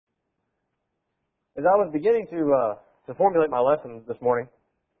As I was beginning to formulate my lesson this morning,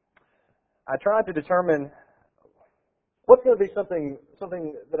 I tried to determine what's going to be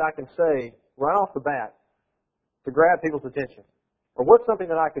something that I can say right off the bat to grab people's attention, or what's something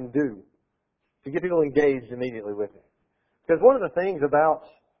that I can do to get people engaged immediately with me. Because one of the things about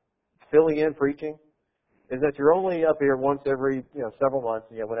filling in preaching is that you're only up here once every several months,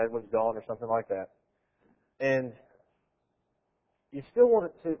 when Edwin's gone or something like that, and you still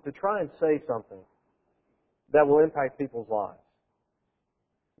want to try and say something that will impact people's lives.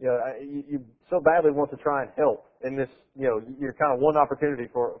 You so badly want to try and help in this, your kind of one opportunity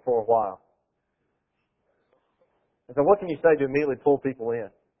for a while. And so what can you say to immediately pull people in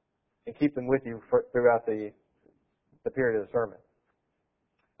and keep them with you throughout the period of the sermon?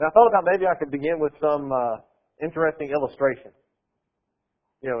 And I thought about maybe I could begin with some interesting illustration.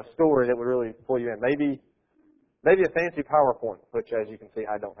 A story that would really pull you in. Maybe a fancy PowerPoint, which, as you can see,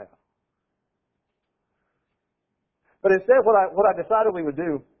 I don't have. But instead, what I decided we would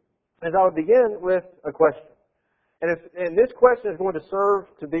do is I would begin with a question. And this question is going to serve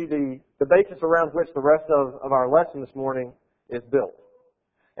to be the basis around which the rest of our lesson this morning is built.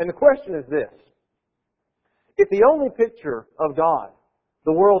 And the question is this: if the only picture of God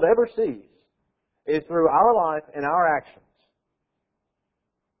the world ever sees is through our life and our actions,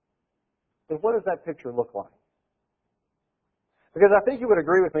 then what does that picture look like? Because I think you would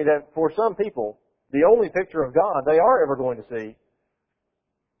agree with me that for some people, the only picture of God they are ever going to see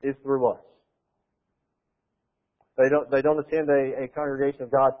is through us. They don't attend a congregation of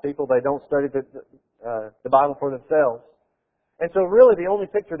God's people. They don't study the Bible for themselves. And so really the only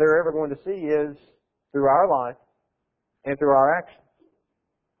picture they're ever going to see is through our life and through our actions.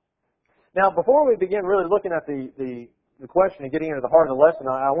 Now, before we begin really looking at the question and getting into the heart of the lesson,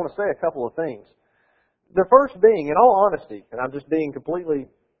 I want to say a couple of things. The first being, in all honesty, and I'm just being completely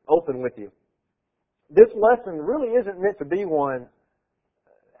open with you, this lesson really isn't meant to be one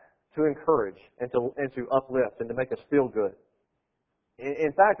to encourage and to uplift and to make us feel good.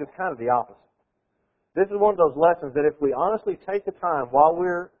 In fact, it's kind of the opposite. This is one of those lessons that if we honestly take the time while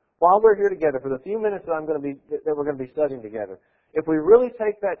we're here together for the few minutes that we're going to be studying together, if we really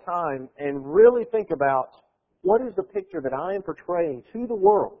take that time and really think about what is the picture that I am portraying to the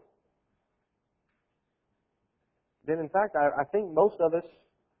world, then in fact I think most of us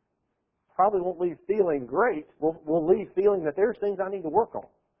probably won't leave feeling great. We'll leave feeling that there's things I need to work on.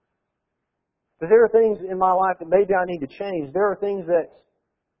 That there are things in my life that maybe I need to change. There are things that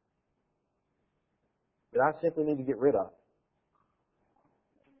I simply need to get rid of.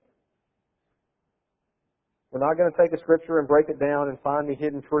 We're not going to take a scripture and break it down and find the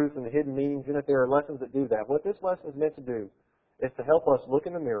hidden truth and the hidden meanings in it. There are lessons that do that. What this lesson is meant to do is to help us look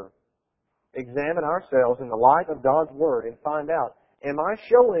in the mirror, examine ourselves in the light of God's Word, and find out, am I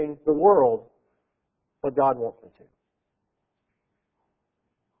showing the world what God wants me to?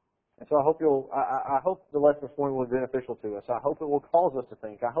 And so I hope the lesson this morning will be beneficial to us. I hope it will cause us to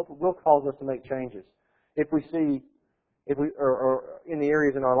think. I hope it will cause us to make changes or in the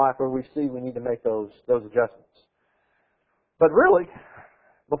areas in our life where we see we need to make those adjustments. But really,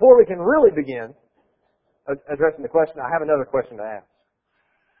 before we can really begin addressing the question, I have another question to ask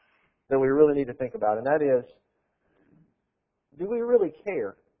that we really need to think about, and that is, do we really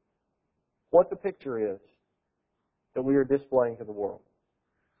care what the picture is that we are displaying to the world?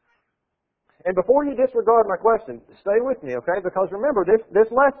 And before you disregard my question, stay with me, okay? Because remember, this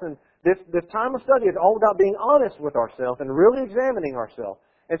lesson, this time of study is all about being honest with ourselves and really examining ourselves.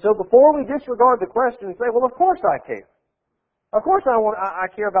 And so before we disregard the question and say, well, of course I care. Of course I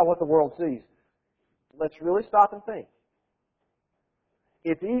care about what the world sees. Let's really stop and think.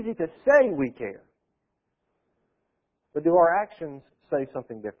 It's easy to say we care. But do our actions say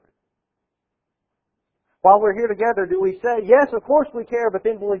something different? While we're here together, do we say, yes, of course we care, but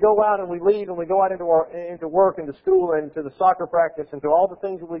then when we go out and we leave and we go out into work, into school, and to the soccer practice, and to all the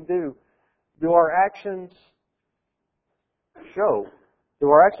things that we do our actions show? Do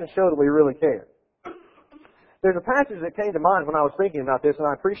our actions show that we really care? There's a passage that came to mind when I was thinking about this, and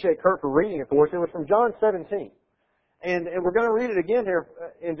I appreciate Kurt for reading it for us. It was from John 17. And we're going to read it again here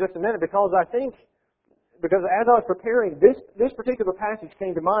in just a minute because as I was preparing, this particular passage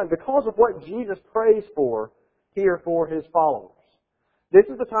came to mind because of what Jesus prays for here for His followers. This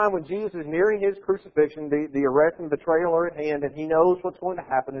is the time when Jesus is nearing His crucifixion, the arrest and betrayal are at hand, and He knows what's going to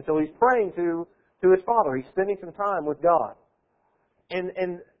happen, and so He's praying to His Father. He's spending some time with God.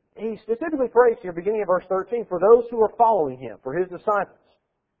 And He specifically prays here, beginning of verse 13, for those who are following Him, for His disciples.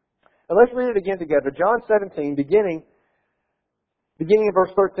 Now let's read it again together. John 17, beginning of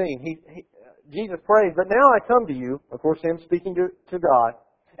verse 13. Jesus prays, but now I come to you, of course Him speaking to God,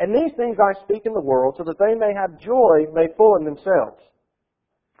 And these things I speak in the world, so that they may have joy made full in themselves.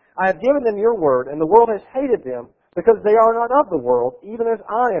 I have given them your word, and the world has hated them, because they are not of the world, even as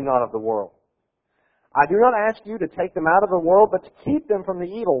I am not of the world. I do not ask you to take them out of the world, but to keep them from the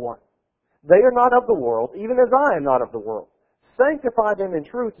evil one. They are not of the world, even as I am not of the world. Sanctify them in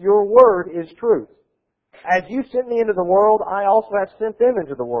truth. Your word is truth. As you sent me into the world, I also have sent them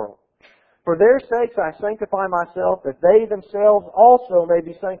into the world. For their sakes I sanctify myself, that they themselves also may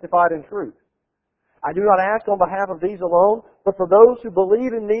be sanctified in truth. I do not ask on behalf of these alone, but for those who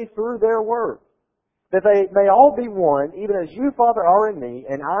believe in me through their word, that they may all be one, even as you, Father, are in me,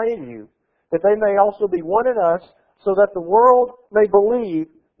 and I in you, that they may also be one in us, so that the world may believe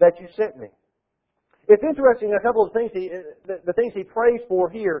that you sent me. It's interesting, a couple of things the things he prays for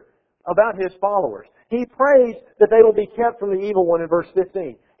here about his followers. He prays that they will be kept from the evil one in verse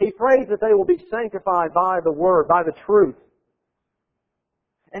 15. He prays that they will be sanctified by the word, by the truth.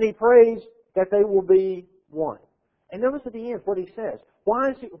 And he prays that they will be one. And notice at the end what he says.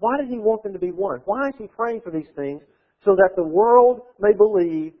 Why does he want them to be one? Why is he praying for these things? So that the world may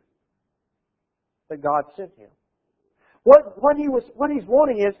believe that God sent him. What he's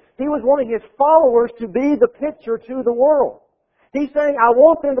wanting is, he was wanting his followers to be the picture to the world. He's saying, I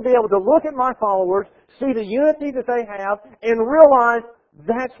want them to be able to look at my followers, see the unity that they have, and realize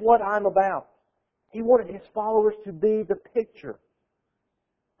that's what I'm about. He wanted his followers to be the picture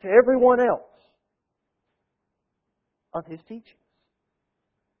to everyone else of his teachings.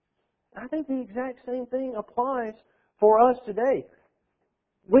 I think the exact same thing applies for us today.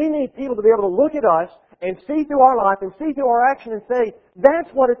 We need people to be able to look at us and see through our life and see through our action and say, that's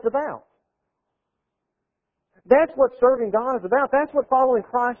what it's about. That's what serving God is about. That's what following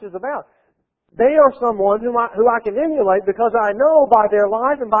Christ is about. They are someone who I can emulate because I know by their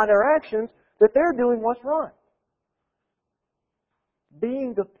life and by their actions that they're doing what's right.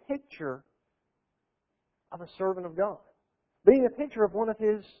 Being the picture of a servant of God. Being a picture of one of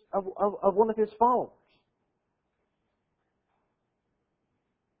his followers.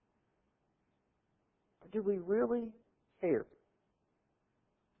 Do we really care?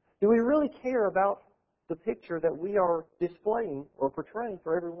 Do we really care about the picture that we are displaying or portraying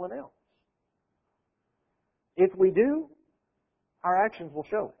for everyone else? If we do, our actions will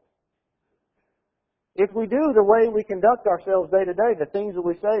show it. If we do, the way we conduct ourselves day to day, the things that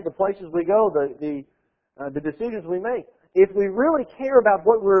we say, the places we go, the decisions we make, if we really care about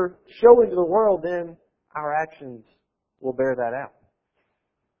what we're showing to the world, then our actions will bear that out.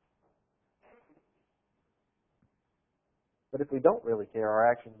 But if we don't really care,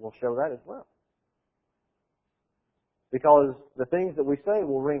 our actions will show that as well. Because the things that we say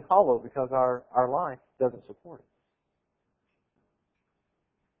will ring hollow because our life doesn't support it.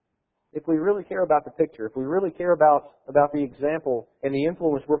 If we really care about the picture, if we really care about the example and the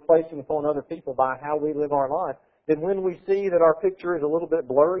influence we're placing upon other people by how we live our life, then when we see that our picture is a little bit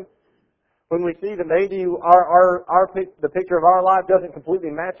blurry, when we see that maybe the picture of our life doesn't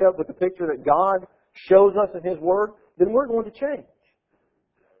completely match up with the picture that God shows us in His Word, then we're going to change.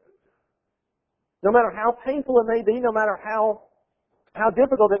 No matter how painful it may be, no matter how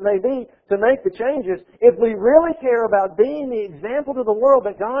difficult it may be to make the changes, if we really care about being the example to the world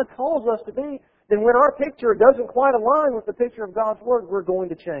that God calls us to be, then when our picture doesn't quite align with the picture of God's Word, we're going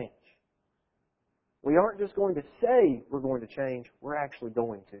to change. We aren't just going to say we're going to change, we're actually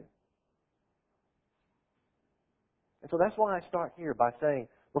going to. And so that's why I start here by saying,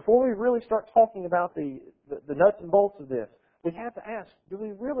 before we really start talking about the nuts and bolts of this, we have to ask, do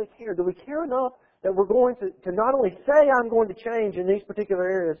we really care? Do we care enough that we're going to not only say I'm going to change in these particular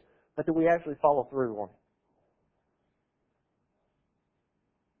areas, but do we actually follow through on it?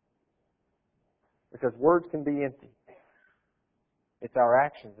 Because words can be empty. It's our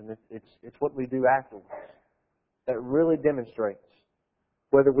actions and it's what we do afterwards that really demonstrates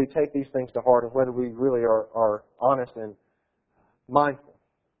whether we take these things to heart and whether we really are honest and mindful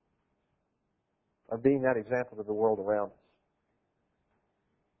of being that example to the world around us.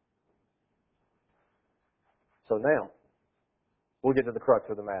 So now, we'll get to the crux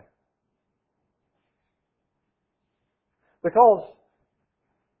of the matter. Because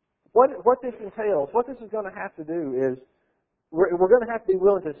what this entails, what this is going to have to do is, we're going to have to be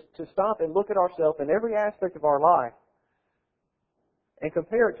willing to stop and look at ourselves in every aspect of our life and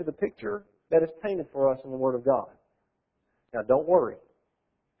compare it to the picture that is painted for us in the Word of God. Now, don't worry.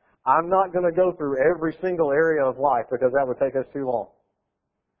 I'm not going to go through every single area of life because that would take us too long.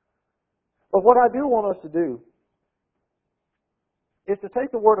 But what I do want us to do is to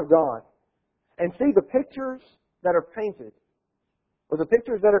take the Word of God and see the pictures that are painted or the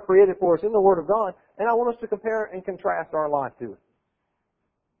pictures that are created for us in the Word of God, and I want us to compare and contrast our life to it.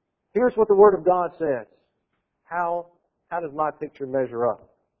 Here's what the Word of God says. How does my picture measure up?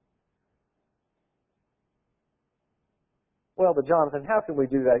 Well, but Jonathan, how can we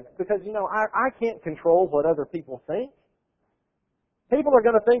do that? Because, I can't control what other people think. People are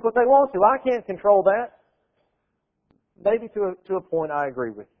going to think what they want to. I can't control that. Maybe to a point I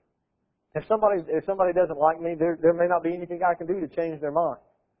agree with you. If somebody doesn't like me, there may not be anything I can do to change their mind.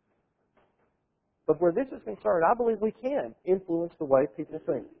 But where this is concerned, I believe we can influence the way people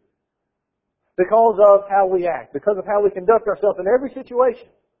think. Because of how we act, because of how we conduct ourselves in every situation.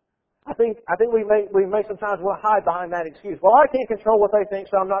 I think we may sometimes want to hide behind that excuse. Well, I can't control what they think,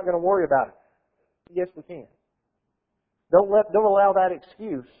 so I'm not going to worry about it. Yes, we can. Don't allow that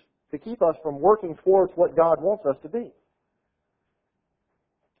excuse to keep us from working towards what God wants us to be.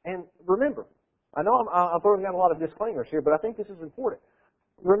 And remember, I know I'm throwing out a lot of disclaimers here, but I think this is important.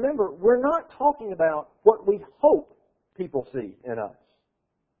 Remember, we're not talking about what we hope people see in us.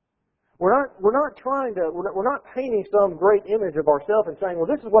 We're not painting some great image of ourselves and saying, well,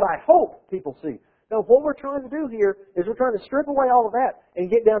 this is what I hope people see. No, what we're trying to do here is we're trying to strip away all of that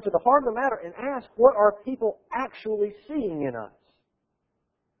and get down to the heart of the matter and ask, what are people actually seeing in us?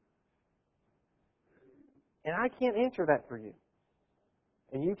 And I can't answer that for you.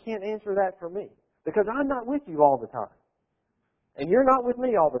 And you can't answer that for me. Because I'm not with you all the time. And you're not with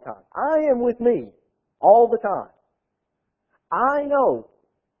me all the time. I am with me all the time. I know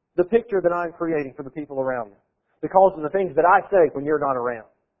the picture that I'm creating for the people around me because of the things that I say when you're not around.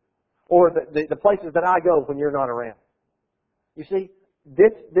 Or the places that I go when you're not around. You see,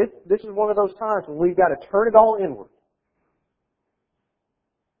 this is one of those times when we've got to turn it all inward.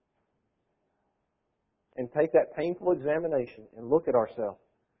 And take that painful examination and look at ourselves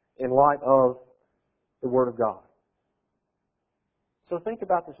in light of the Word of God. So think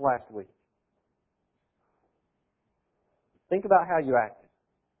about this last week. Think about how you acted.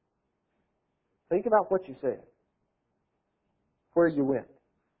 Think about what you said. Where you went.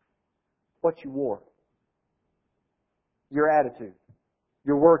 What you wore. Your attitude.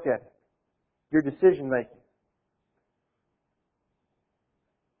 Your work ethic. Your decision making.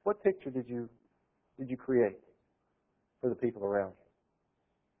 What picture did you create for the people around you?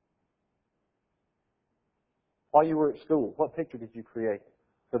 While you were at school, what picture did you create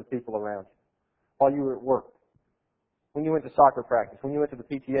for the people around you? While you were at work, when you went to soccer practice, when you went to the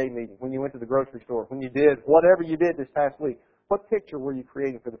PTA meeting, when you went to the grocery store, when you did whatever you did this past week, what picture were you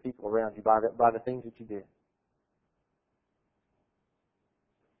creating for the people around you by the things that you did?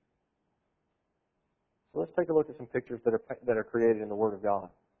 So let's take a look at some pictures that are created in the Word of God,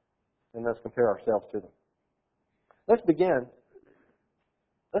 and let's compare ourselves to them. Let's begin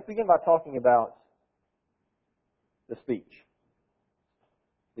by talking about the speech,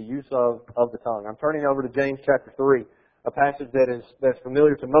 the use of the tongue. I'm turning over to James chapter 3, a passage that's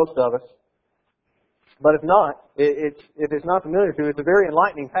familiar to most of us. But if it's not familiar to you, it's a very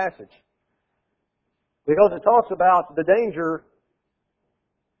enlightening passage. Because it talks about the danger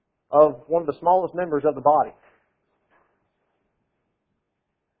of one of the smallest members of the body.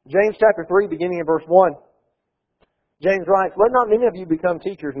 James chapter 3, beginning in verse 1. James writes, "Let not many of you become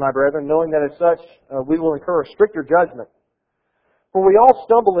teachers, my brethren, knowing that as such we will incur a stricter judgment. For we all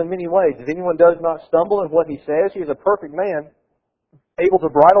stumble in many ways. If anyone does not stumble in what he says, he is a perfect man, able to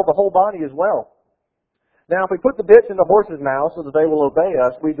bridle the whole body as well. Now, if we put the bits into horses' mouths so that they will obey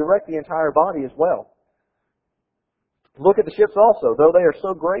us, we direct the entire body as well. Look at the ships also. Though they are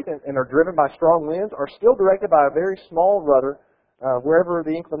so great and are driven by strong winds, are still directed by a very small rudder wherever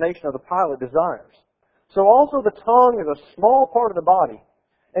the inclination of the pilot desires. So also the tongue is a small part of the body,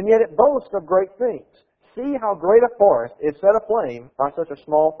 and yet it boasts of great things. See how great a forest is set aflame by such a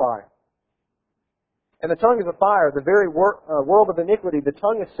small fire. And the tongue is a fire, the very world of iniquity. The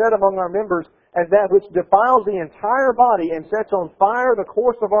tongue is set among our members as that which defiles the entire body and sets on fire the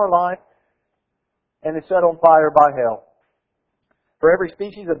course of our life, and is set on fire by hell. For every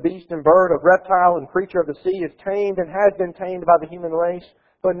species of beast and bird, of reptile and creature of the sea is tamed and has been tamed by the human race,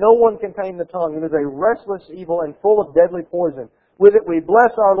 but no one can tame the tongue. It is a restless evil and full of deadly poison. With it we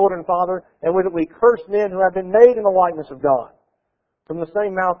bless our Lord and Father, and with it we curse men who have been made in the likeness of God. From the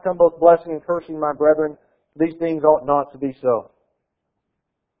same mouth come both blessing and cursing, my brethren. These things ought not to be so."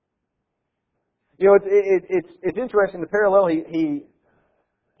 You know, it's interesting the parallel he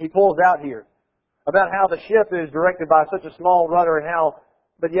pulls out here about how the ship is directed by such a small rudder, and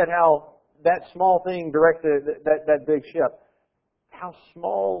but yet how that small thing directed that big ship. How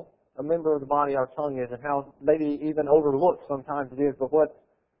small a member of the body our tongue is, and how maybe even overlooked sometimes it is, but what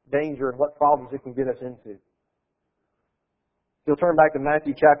danger and what problems it can get us into. If you'll turn back to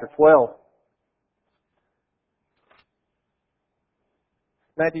Matthew chapter 12.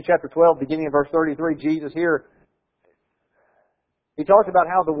 Matthew chapter 12, beginning in verse 33, Jesus here, He talks about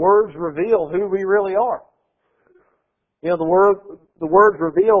how the words reveal who we really are. You know, the words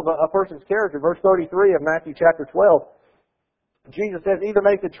reveal a person's character. Verse 33 of Matthew chapter 12, Jesus says, either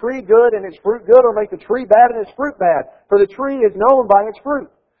make the tree good and its fruit good, or make the tree bad and its fruit bad. For the tree is known by its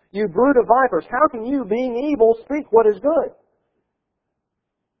fruit. You brood of vipers, how can you, being evil, speak what is good?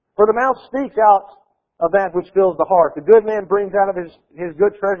 For the mouth speaks out of that which fills the heart. The good man brings out of his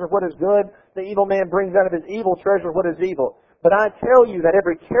good treasure what is good. The evil man brings out of his evil treasure what is evil. But I tell you that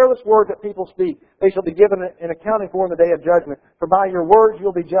every careless word that people speak, they shall be given an accounting for in the day of judgment. For by your words you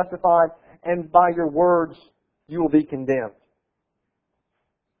will be justified, and by your words you will be condemned.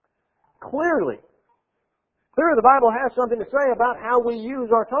 Clearly, the Bible has something to say about how we use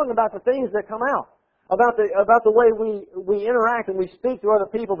our tongue, about the things that come out, about the way we interact and we speak to other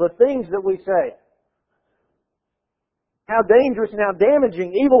people, the things that we say. How dangerous and how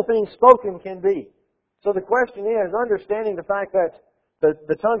damaging evil things spoken can be. So the question is, understanding the fact that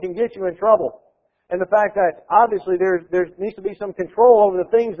the tongue can get you in trouble, and the fact that obviously there needs to be some control over the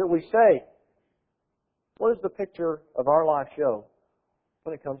things that we say. What does the picture of our life show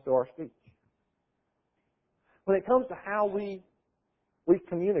when it comes to our speech? When it comes to how we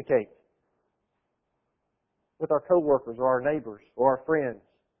communicate with our coworkers or our neighbors or our friends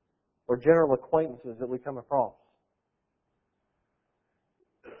or general acquaintances that we come across.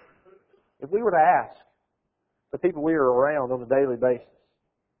 If we were to ask the people we are around on a daily basis,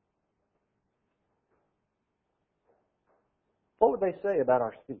 what would they say about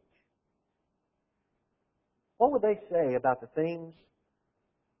our speech? What would they say about the things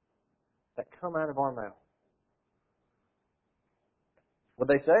that come out of our mouth? Would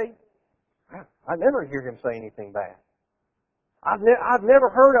they say, I never hear him say anything bad. I've never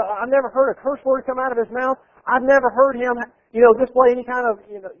heard a curse word come out of his mouth. I've never heard him, display any kind of,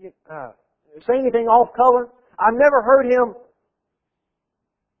 say anything off color. I've never heard him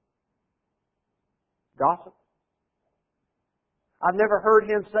gossip. I've never heard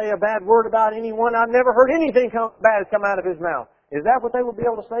him say a bad word about anyone. I've never heard anything bad come out of his mouth. Is that what they would be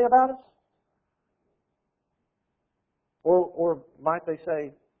able to say about us? Or might they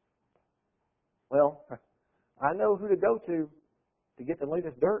say, well, I know who to go to get the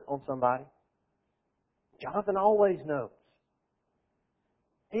latest dirt on somebody. Jonathan always knows.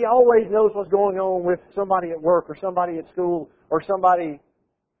 He always knows what's going on with somebody at work or somebody at school or somebody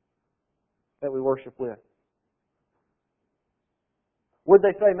that we worship with. Would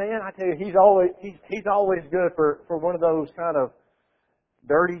they say, man, I tell you, he's always good for one of those kind of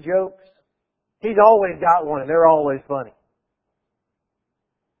dirty jokes. He's always got one and they're always funny.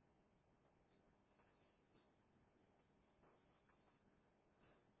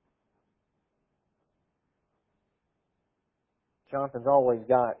 Jonathan's always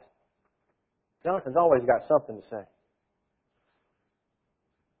got something to say.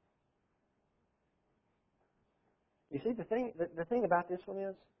 You see, the thing about this one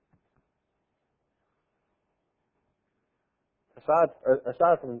is,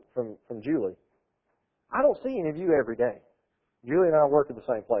 aside from Julie, I don't see any of you every day. Julie and I work at the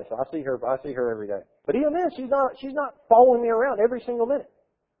same place, so I see her every day. But even then, she's not following me around every single minute.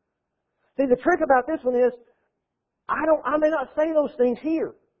 See, the trick about this one is, I may not say those things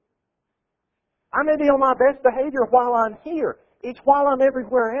here. I may be on my best behavior while I'm here. It's while I'm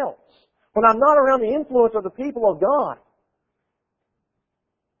everywhere else. When I'm not around the influence of the people of God.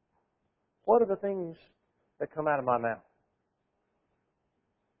 What are the things that come out of my mouth?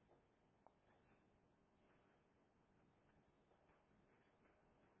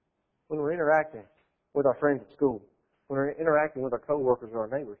 When we're interacting with our friends at school, when we're interacting with our coworkers or our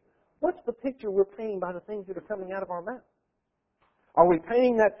neighbors, what's the picture we're painting by the things that are coming out of our mouth? Are we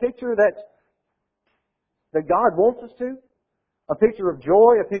painting that picture that God wants us to? A picture of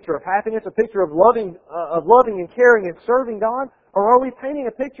joy, a picture of happiness, a picture of loving and caring and serving God? Or are we painting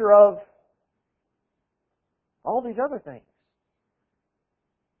a picture of all these other things?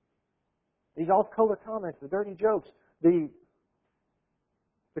 These off-color comments, the dirty jokes, the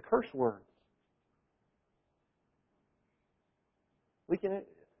curse words. We can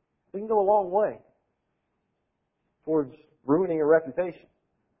go a long way towards ruining a reputation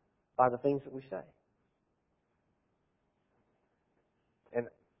by the things that we say. And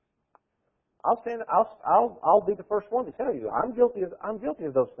I'll be the first one to tell you I'm guilty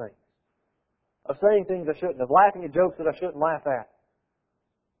of those things. Of saying things I shouldn't, of laughing at jokes that I shouldn't laugh at.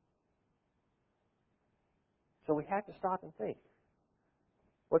 So we have to stop and think.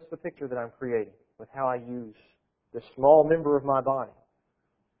 What's the picture that I'm creating with how I use this small member of my body?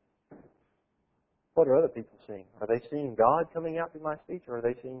 What are other people seeing? Are they seeing God coming out through my speech, or are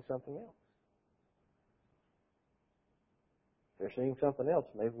they seeing something else? If they're seeing something else,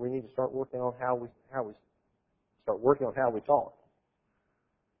 maybe we need to start working on how we talk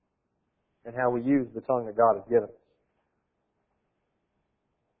and how we use the tongue that God has given us.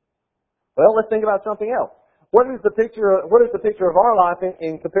 Well, let's think about something else. What is the picture of our life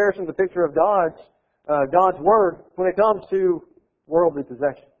in comparison to the picture of God's Word when it comes to worldly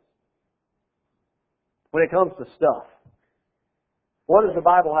possessions? When it comes to stuff. What does the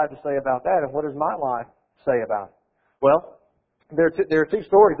Bible have to say about that, and what does my life say about it? Well, there are two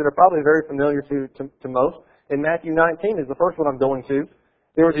stories that are probably very familiar to most. In Matthew 19 is the first one I'm going to.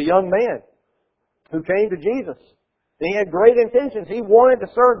 There was a young man who came to Jesus. And he had great intentions. He wanted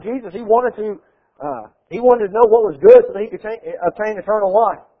to serve Jesus. He wanted to know what was good so that he could obtain eternal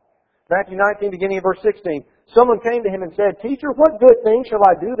life. Matthew 19, beginning of verse 16. Someone came to him and said, "Teacher, what good thing shall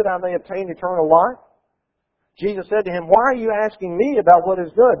I do that I may obtain eternal life?" Jesus said to him, "Why are you asking me about what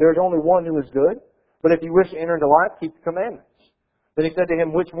is good? There is only one who is good. But if you wish to enter into life, keep the commandments." Then he said to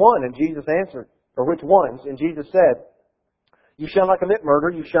him, "Which one?" And Jesus answered, or which ones? And Jesus said, "You shall not commit murder.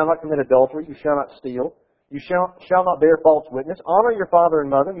 You shall not commit adultery. You shall not steal. You shall not bear false witness. Honor your father and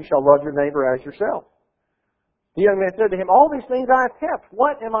mother. You shall love your neighbor as yourself." The young man said to him, "All these things I have kept.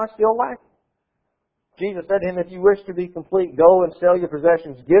 What am I still lacking?" Jesus said to him, "If you wish to be complete, go and sell your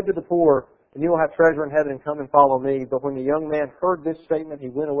possessions, give to the poor, and you will have treasure in heaven, and come and follow me." But when the young man heard this statement, he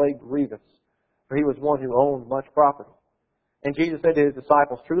went away grievous, for he was one who owned much property. And Jesus said to his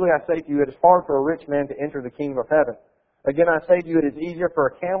disciples, "Truly I say to you, it is hard for a rich man to enter the kingdom of heaven. Again I say to you, it is easier for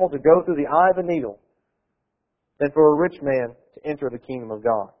a camel to go through the eye of a needle than for a rich man to enter the kingdom of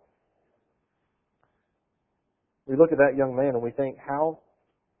God." We look at that young man and we think, how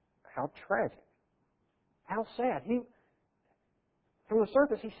tragic. How sad. From the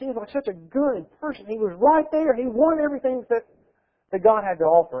surface, he seems like such a good person. He was right there. He wanted everything that God had to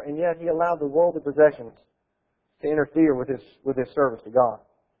offer, and yet he allowed the worldly possessions to interfere with his service to God.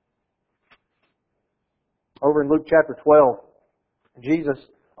 Over in Luke chapter 12, Jesus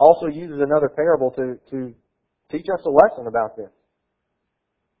also uses another parable to teach us a lesson about this.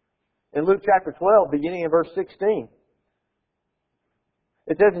 In Luke chapter 12, beginning in verse 16,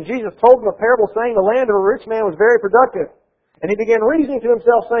 it says, "And Jesus told them a parable, saying, The land of a rich man was very productive. And he began reasoning to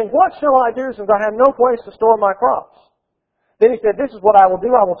himself, saying, What shall I do, since I have no place to store my crops? Then he said, This is what I will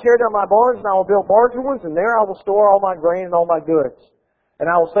do. I will tear down my barns, and I will build larger ones, and there I will store all my grain and all my goods. And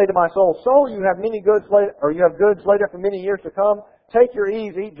I will say to my soul, Soul, you have goods laid up for many years to come. Take your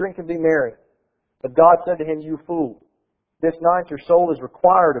ease, eat, drink, and be merry. But God said to him, You fool, this night your soul is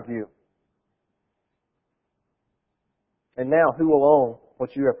required of you. And now who will own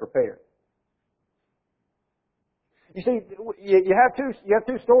what you have prepared?" You see, you have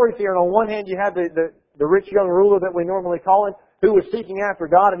two stories here. And on one hand, you have the rich young ruler that we normally call him, who was seeking after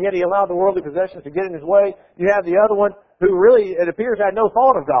God, and yet he allowed the worldly possessions to get in his way. You have the other one who really, it appears, had no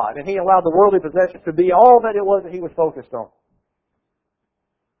thought of God, and he allowed the worldly possessions to be all that it was that he was focused on.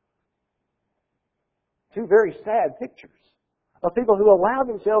 Two very sad pictures of people who allowed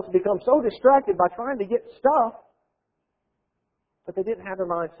themselves to become so distracted by trying to get stuff, but they didn't have their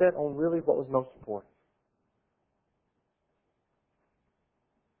mind set on really what was most important.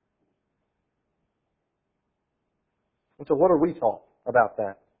 And so what are we taught about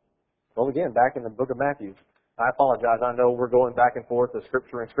that? Well, again, back in the book of Matthew. I apologize. I know we're going back and forth to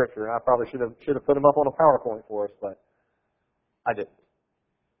Scripture and Scripture. I probably should have put them up on a PowerPoint for us, but I didn't.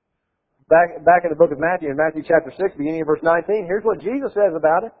 Back in the book of Matthew, in Matthew chapter 6, beginning of verse 19, here's what Jesus says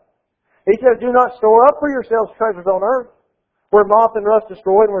about it. He says, "Do not store up for yourselves treasures on earth, where moth and rust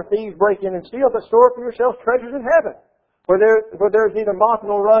destroy, and where thieves break in and steal, but store up for yourselves treasures in heaven, where there is neither moth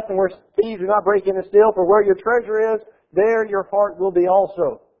nor rust, and where thieves do not break in and steal. For where your treasure is, there your heart will be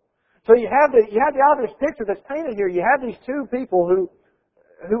also." So you have the obvious picture that's painted here. You have these two people who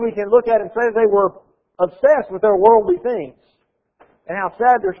we can look at and say they were obsessed with their worldly things, and how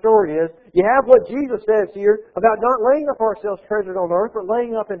sad their story is. You have what Jesus says here about not laying up ourselves treasures on earth, but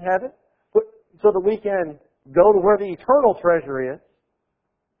laying up in heaven, so that we can go to where the eternal treasure is.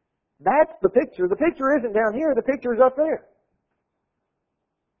 That's the picture. The picture isn't down here. The picture is up there.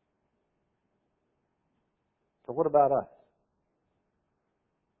 So what about us?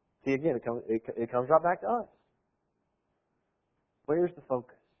 See, again, it comes right back to us. Where's the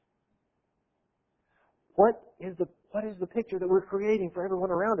focus? What is the picture that we're creating for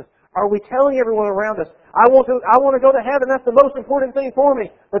everyone around us? Are we telling everyone around us, I want to go to heaven, that's the most important thing for me,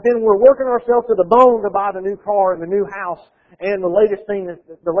 but then we're working ourselves to the bone to buy the new car and the new house and the latest thing,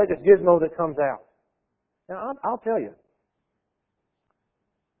 the latest gizmo that comes out? Now, I'll tell you,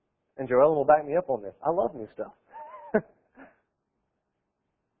 And Joellen will back me up on this. I love new stuff.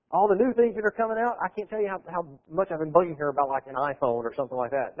 All the new things that are coming out, I can't tell you how much I've been bugging her about like an iPhone or something like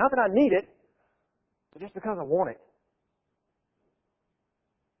that. Not that I need it, but just because I want it.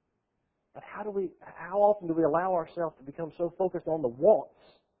 But how often do we allow ourselves to become so focused on the wants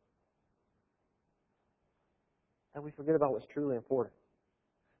that we forget about what's truly important?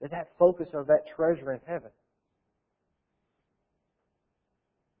 That focus of that treasure in heaven.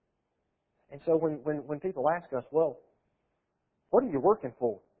 And so when people ask us, well, what are you working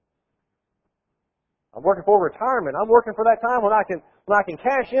for? I'm working for retirement. I'm working for that time when I can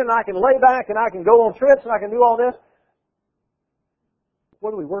cash in and I can lay back and I can go on trips and I can do all this.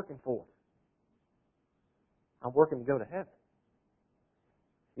 What are we working for? I'm working to go to heaven.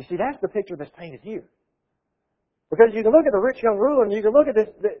 You see, that's the picture that's painted here. Because you can look at the rich young ruler and you can look at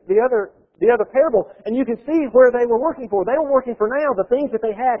the other parable and you can see where they were working for. They were working for now the things that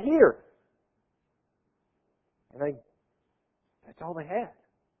they had here. And that's all they had.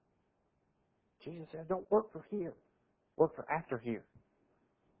 Jesus said, don't work for here. Work for after here.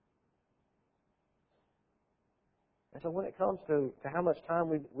 And so when it comes to how much time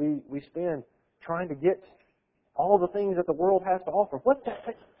we spend trying to get all the things that the world has to offer, what's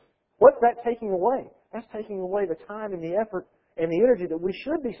that taking away? That's taking away the time and the effort and the energy that we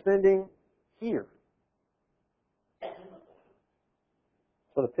should be spending here.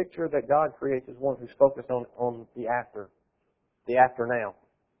 So the picture that God creates is one who's focused on the after now.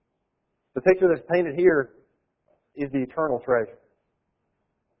 The picture that's painted here is the eternal treasure.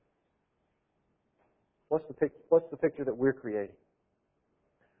 What's the picture that we're creating?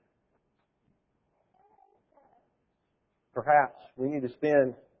 Perhaps we need to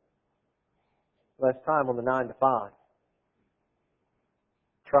spend less time on the 9 to 5.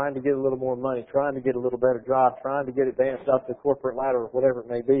 Trying to get a little more money, trying to get a little better job, trying to get advanced up the corporate ladder or whatever it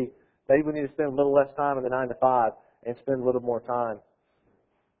may be. Maybe we need to spend a little less time in the 9 to 5 and spend a little more time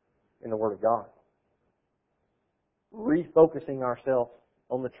in the Word of God. Refocusing ourselves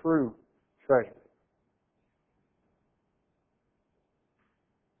on the true treasure.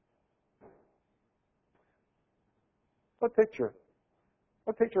 What picture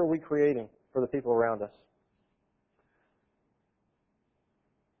are we creating for the people around us?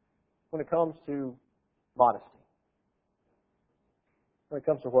 When it comes to modesty. When it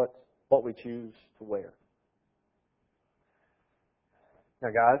comes to what we choose to wear. Now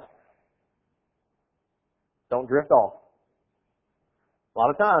guys, don't drift off. A lot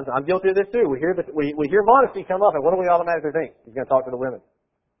of times, I'm guilty of this too. We hear modesty come up, and what do we automatically think? He's going to talk to the women.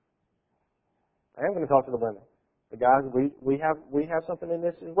 I am going to talk to the women. The guys, we have something in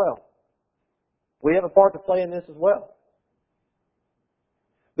this as well. We have a part to play in this as well.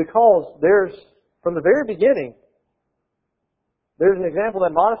 Because from the very beginning, there's an example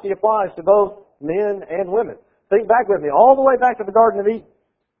that modesty applies to both men and women. Think back with me, all the way back to the Garden of Eden.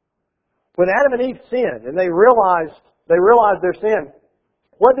 When Adam and Eve sinned and they realized their sin,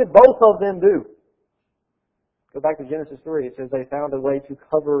 what did both of them do? Go back to Genesis 3. It says they found a way to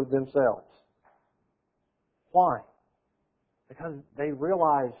cover themselves. Why? Because they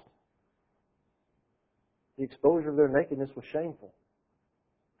realized the exposure of their nakedness was shameful.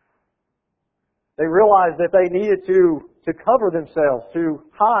 They realized that they needed to cover themselves, to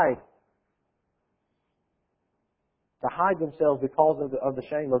hide themselves because of the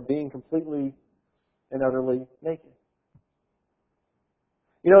shame of being completely and utterly naked.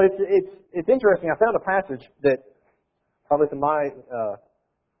 You know, it's interesting. I found a passage that probably to my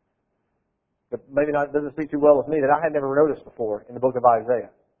maybe doesn't speak too well with me that I had never noticed before in the book of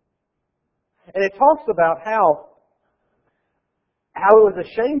Isaiah. And it talks about how it was a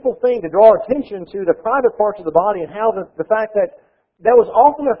shameful thing to draw attention to the private parts of the body, and how the fact that was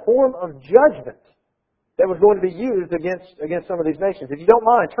often a form of judgment that was going to be used against some of these nations. If you don't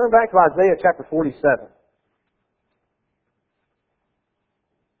mind, turn back to Isaiah chapter 47.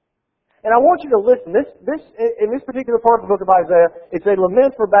 And I want you to listen. In this particular part of the book of Isaiah, it's a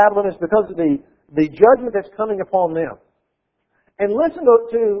lament for Babylon. It's because of the judgment that's coming upon them. And listen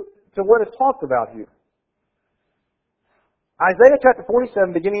to what is talked about here. Isaiah chapter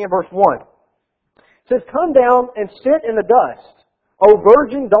 47, beginning in verse 1. It says, "Come down and sit in the dust, O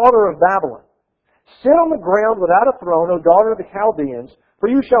virgin daughter of Babylon. Sit on the ground without a throne, O daughter of the Chaldeans, for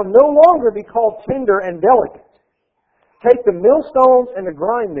you shall no longer be called tender and delicate. Take the millstones and the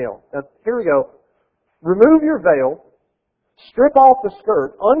grind mill." Now, here we go. "Remove your veil, strip off the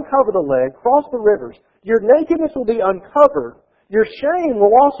skirt, uncover the leg, cross the rivers. Your nakedness will be uncovered. Your shame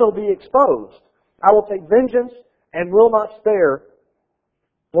will also be exposed. I will take vengeance and will not spare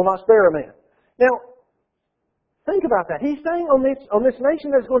a man." Now, Think about that. He's saying on this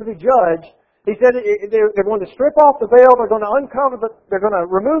nation that's going to be judged, he said they're going to strip off the veil, they're going to uncover, they're going to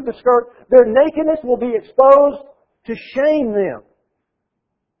remove the skirt, their nakedness will be exposed to shame them.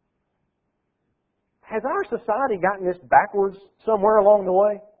 Has our society gotten this backwards somewhere along the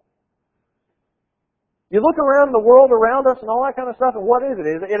way? You look around the world around us and all that kind of stuff, and what is it?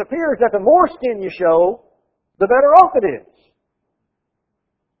 It appears that the more skin you show, the better off it is.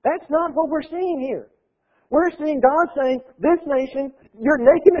 That's not what we're seeing here. We're seeing God saying, this nation, your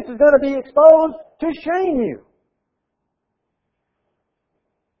nakedness is going to be exposed to shame you.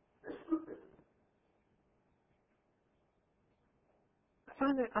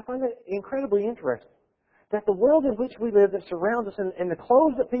 I find that incredibly interesting. That the world in which we live that surrounds us and the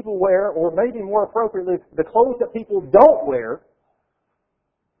clothes that people wear, or maybe more appropriately, the clothes that people don't wear,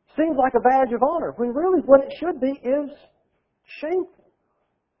 seems like a badge of honor, when really what it should be is shameful.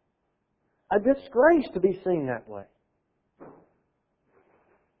 A disgrace to be seen that way.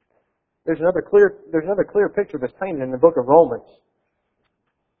 There's another clear picture that's painted in the book of Romans.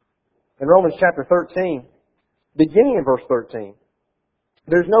 In Romans chapter 13, beginning in verse 13,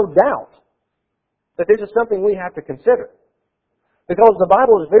 there's no doubt that this is something we have to consider. Because the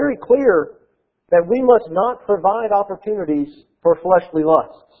Bible is very clear that we must not provide opportunities for fleshly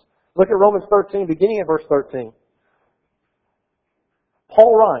lusts. Look at Romans 13, beginning in verse 13.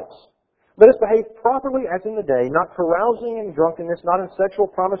 Paul writes, "Let us behave properly as in the day, not carousing and drunkenness, not in sexual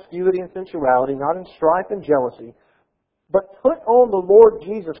promiscuity and sensuality, not in strife and jealousy, but put on the Lord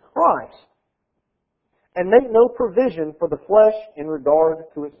Jesus Christ, and make no provision for the flesh in regard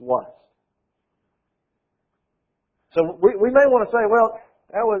to its lust." So we may want to say, well,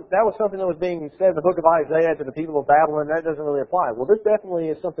 that was something that was being said in the book of Isaiah to the people of Babylon. That doesn't really apply. Well, this definitely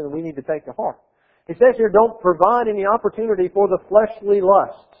is something that we need to take to heart. He says here, don't provide any opportunity for the fleshly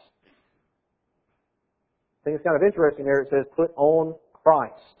lusts. I think it's kind of interesting there. It says, put on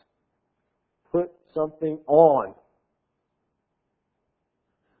Christ. Put something on.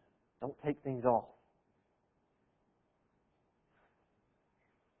 Don't take things off.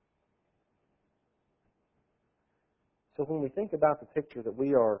 So when we think about the picture that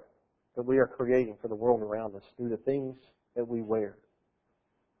we are creating for the world around us through the things that we wear,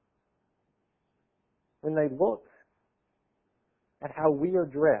 when they look at how we are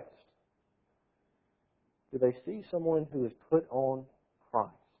dressed, do they see someone who has put on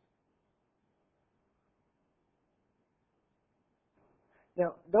Christ?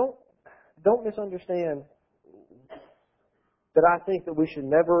 Now, don't misunderstand that I think that we should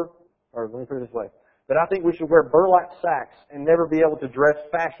never, or let me put it this way, that I think we should wear burlap sacks and never be able to dress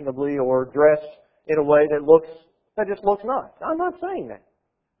fashionably or dress in a way that just looks nice. I'm not saying that.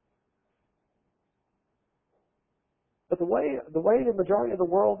 But the way the majority of the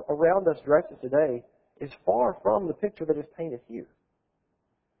world around us dresses today is far from the picture that is painted here.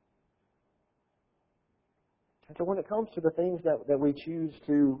 And so when it comes to the things that we choose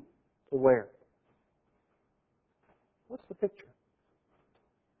to wear, what's the picture?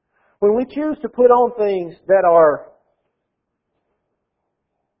 When we choose to put on things that are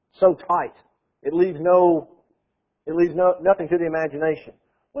so tight, it leaves nothing to the imagination.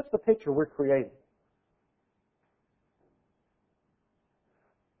 What's the picture we're creating?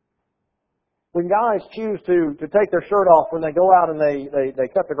 When guys choose to take their shirt off when they go out and they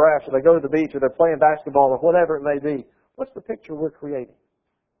cut the grass or they go to the beach or they're playing basketball or whatever it may be, what's the picture we're creating?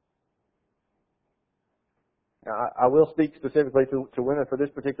 Now, I will speak specifically to women for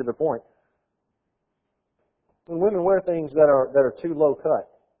this particular point. When women wear things that are too low cut,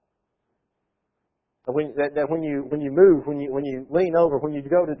 when you move, when you lean over, when you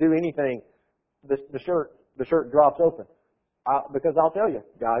go to do anything, the shirt drops open. Because I'll tell you,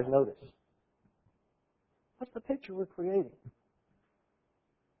 guys notice. What's the picture we're creating?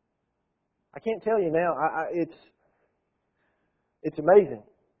 I can't tell you now. It's amazing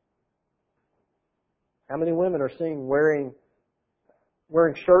how many women are seen wearing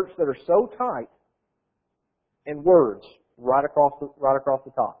shirts that are so tight and words right across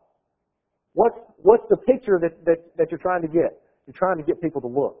the top. What's the picture that you're trying to get? You're trying to get people to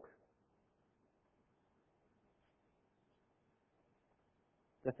look.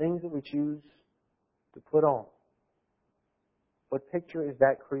 The things that we choose to put on. What picture is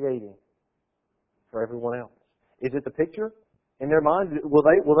that creating for everyone else? Is it the picture in their mind? Will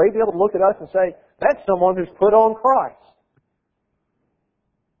they be able to look at us and say, that's someone who's put on Christ?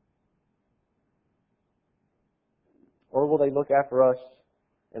 Or will they look after us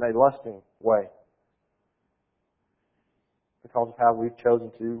in a lusting way because of how we've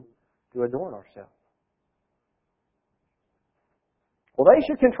chosen to adorn ourselves? Well, they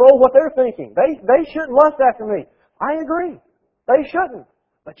should control what they're thinking. They shouldn't lust after me. I agree. They shouldn't.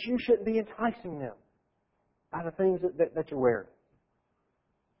 But you shouldn't be enticing them by the things that you're wearing.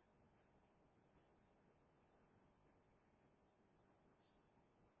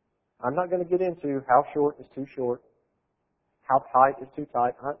 I'm not going to get into how short is too short, how tight is too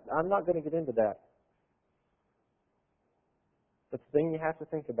tight. I'm not going to get into that. But the thing you have to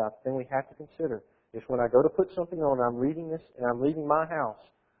think about, the thing we have to consider, is when I go to put something on and I'm reading this and I'm leaving my house,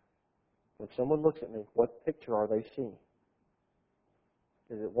 when someone looks at me, what picture are they seeing?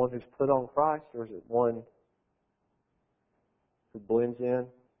 Is it one who's put on Christ, or is it one who blends in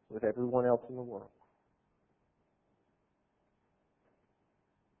with everyone else in the world?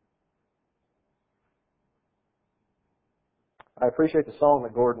 I appreciate the song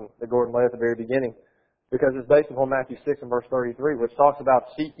that Gordon led at the very beginning, because it's based upon Matthew 6 and verse 33, which talks about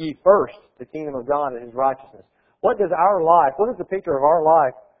seek ye first the kingdom of God and His righteousness. What does the picture of our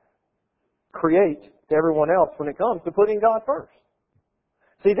life create to everyone else when it comes to putting God first?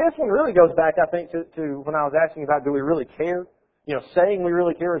 See, this one really goes back, I think, to when I was asking about, do we really care? Saying we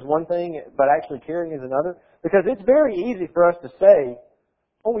really care is one thing, but actually caring is another. Because it's very easy for us to say,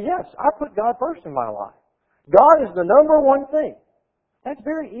 oh yes, I put God first in my life. God is the number one thing. That's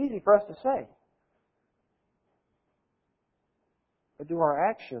very easy for us to say. But do our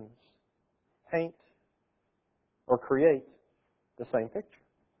actions paint or create the same picture?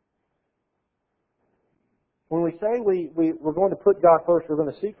 When we say we're going to put God first, we're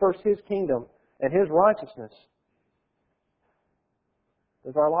going to seek first His kingdom and His righteousness,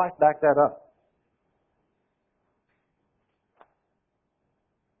 does our life back that up?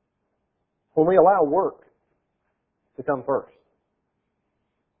 When we allow work to come first,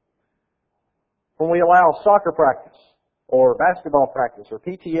 when we allow soccer practice or basketball practice or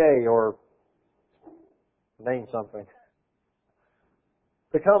PTA or name something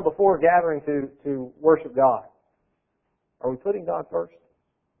to come before gathering to worship God, are we putting God first?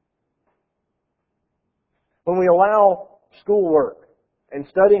 When we allow schoolwork and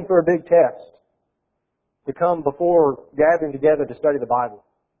studying for a big test to come before gathering together to study the Bible,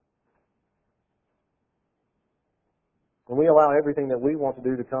 when we allow everything that we want to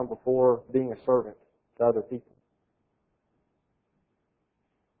do to come before being a servant to other people.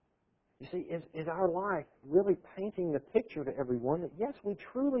 You see, is our life really painting the picture to everyone that, yes, we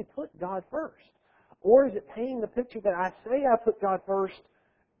truly put God first? Or is it painting the picture that I say I put God first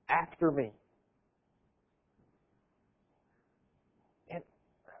after me? And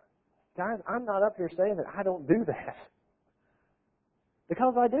guys, I'm not up here saying that I don't do that.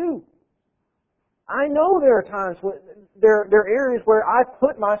 Because I do. I know there are times when there are areas where I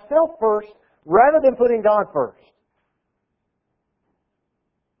put myself first rather than putting God first.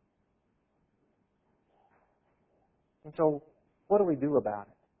 And so, what do we do about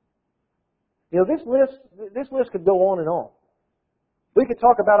it? This list could go on and on. We could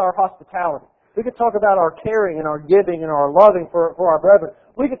talk about our hospitality. We could talk about our caring and our giving and our loving for our brethren.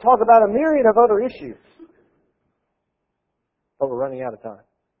 We could talk about a myriad of other issues. But we're running out of time.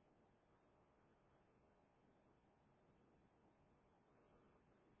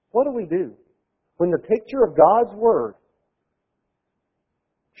 What do we do when the picture of God's Word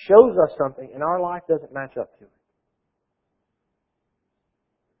shows us something and our life doesn't match up to it?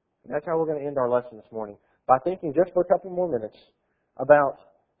 And that's how we're going to end our lesson this morning, by thinking just for a couple more minutes about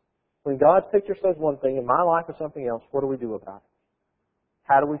when God's picture says one thing and my life is something else, what do we do about it?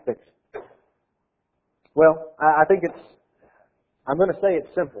 How do we fix it? Well, I think I'm going to say it's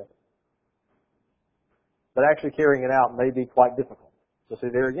simple, but actually carrying it out may be quite difficult. So see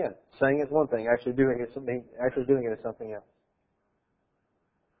there again, saying it's one thing, actually doing it is something else.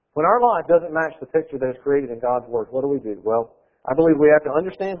 When our life doesn't match the picture that is created in God's Word, what do? Well, I believe we have to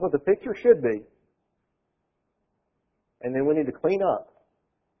understand what the picture should be, and then we need to clean up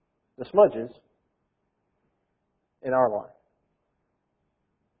the smudges in our life.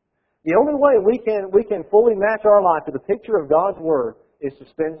 The only way we can fully match our life to the picture of God's Word is to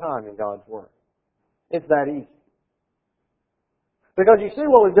spend time in God's Word. It's that easy. Because you see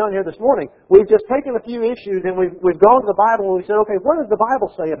what we've done here this morning. We've just taken a few issues and we've gone to the Bible and we said, okay, what does the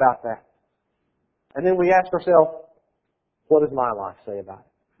Bible say about that? And then we ask ourselves, what does my life say about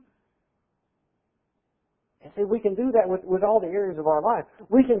it? And see, we can do that with all the areas of our life.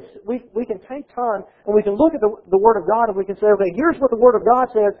 We can take time and we can look at the Word of God and we can say, okay, here's what the Word of God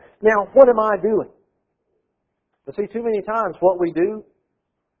says. Now, what am I doing? But see, too many times what we do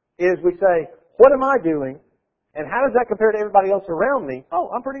is we say, what am I doing? And how does that compare to everybody else around me? Oh,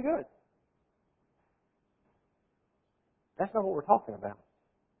 I'm pretty good. That's not what we're talking about.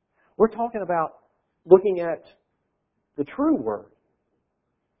 We're talking about looking at the true Word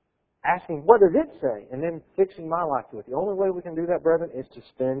asking, what does it say? And then fixing my life to it. The only way we can do that, brethren, is to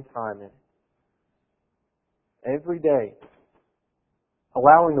spend time in it. Every day.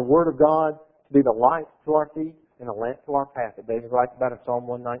 Allowing the Word of God to be the light to our feet and a lamp to our path that David writes about in Psalm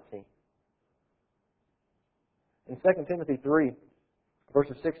 119. In 2 Timothy 3,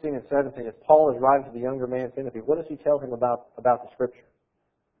 verses 16 and 17, as Paul is writing to the younger man Timothy, what does he tell him about the Scripture?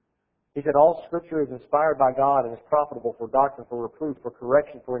 He said, all Scripture is inspired by God and is profitable for doctrine, for reproof, for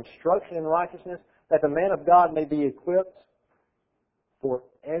correction, for instruction in righteousness, that the man of God may be equipped for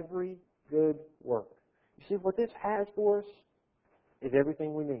every good work. You see, what this has for us is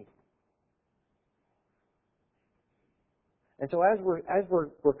everything we need. And so as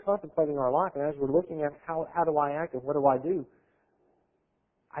we're contemplating our life and as we're looking at how do I act and what do I do,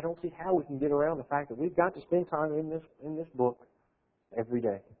 I don't see how we can get around the fact that we've got to spend time in this book every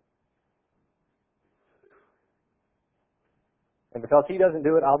day. And because he doesn't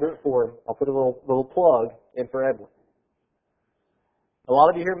do it, I'll do it for him. I'll put a little plug in for Edwin. A lot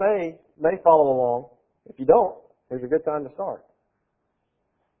of you here may follow along. If you don't, here's a good time to start.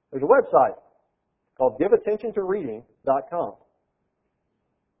 There's a website called giveattentiontoreading.com.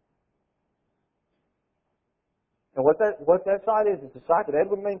 And what that site is, it's a site that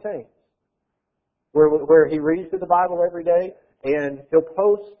Edwin maintains, where he reads through the Bible every day, and he'll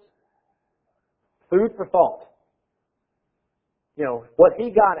post food for thought. You know, what he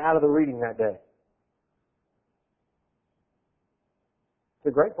got out of the reading that day. It's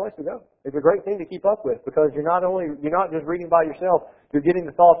a great place to go. It's a great thing to keep up with because you're not just reading by yourself, you're getting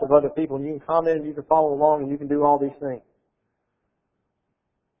the thoughts of other people, and you can comment and you can follow along and you can do all these things.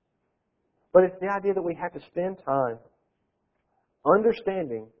 But it's the idea that we have to spend time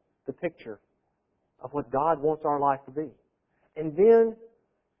understanding the picture of what God wants our life to be. And then,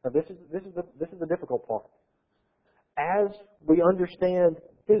 now this is the difficult part. As we understand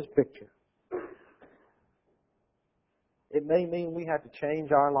His picture, it may mean we have to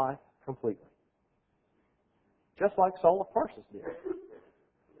change our life completely. Just like Saul of Tarsus did.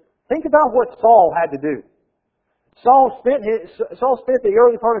 Think about what Saul had to do. Saul spent the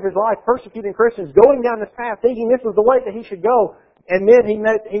early part of his life persecuting Christians, going down this path, thinking this was the way that he should go. And then he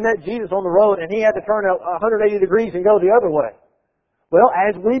met Jesus on the road, and he had to turn 180 degrees and go the other way. Well,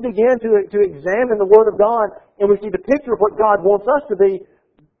 as we begin to examine the Word of God, and we see the picture of what God wants us to be,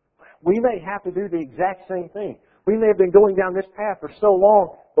 we may have to do the exact same thing. We may have been going down this path for so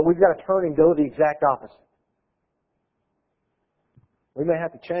long, but we've got to turn and go the exact opposite. We may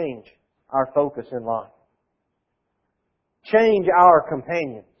have to change our focus in life. Change our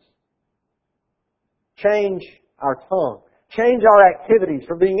companions. Change our tongue. Change our activities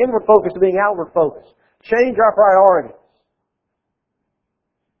from being inward focused to being outward focused. Change our priorities.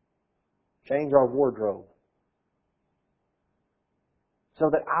 Change our wardrobe.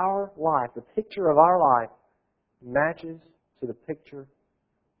 So that our life, the picture of our life, matches to the picture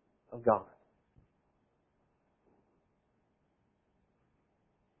of God.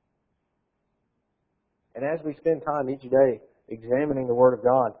 And as we spend time each day examining the Word of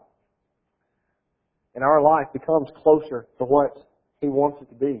God, and our life becomes closer to what He wants it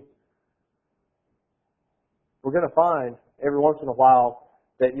to be, we're going to find every once in a while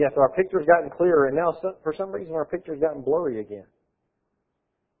that, yes, our picture's gotten clearer, and now for some reason our picture's gotten blurry again.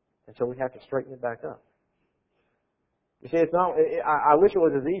 And so we have to straighten it back up. You see, it's not. I wish it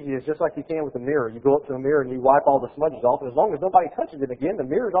was as easy as just like you can with a mirror. You go up to a mirror and you wipe all the smudges off, and as long as nobody touches it again, the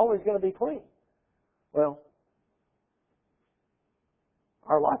mirror's always going to be clean. Well,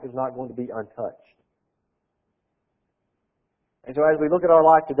 our life is not going to be untouched. And so as we look at our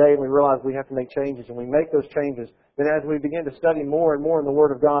life today and we realize we have to make changes, and we make those changes, then as we begin to study more and more in the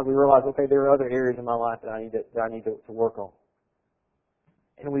Word of God, we realize, okay, there are other areas in my life that I need to work on.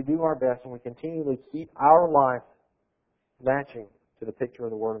 And we do our best, and we continually keep our life matching to the picture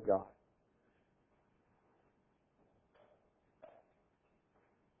of the Word of God.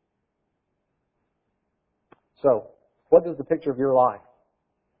 So, what does the picture of your life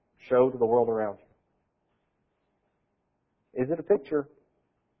show to the world around you? Is it a picture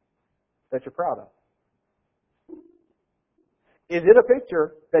that you're proud of? Is it a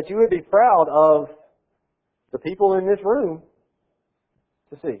picture that you would be proud of the people in this room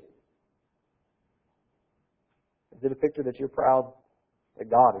to see? Is it a picture that you're proud that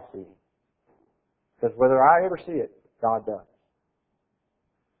God is seeing? Because whether I ever see it, God does.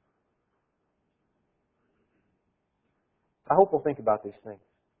 I hope we'll think about these things.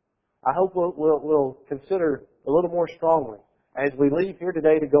 I hope we'll consider a little more strongly as we leave here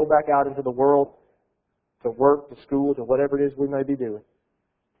today to go back out into the world, to work, to school, to whatever it is we may be doing.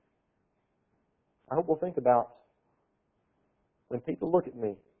 I hope we'll think about when people look at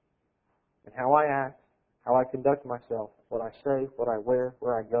me, and how I act, how I conduct myself, what I say, what I wear,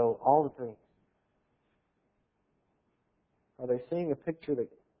 where I go, all the things? Are they seeing a picture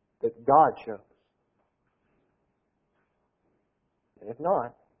that God shows? And if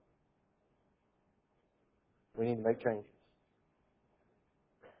not, we need to make changes.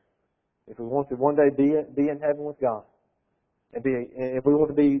 If we want to one day be in heaven with God, and if we want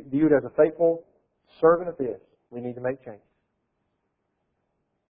to be viewed as a faithful servant of His, we need to make changes.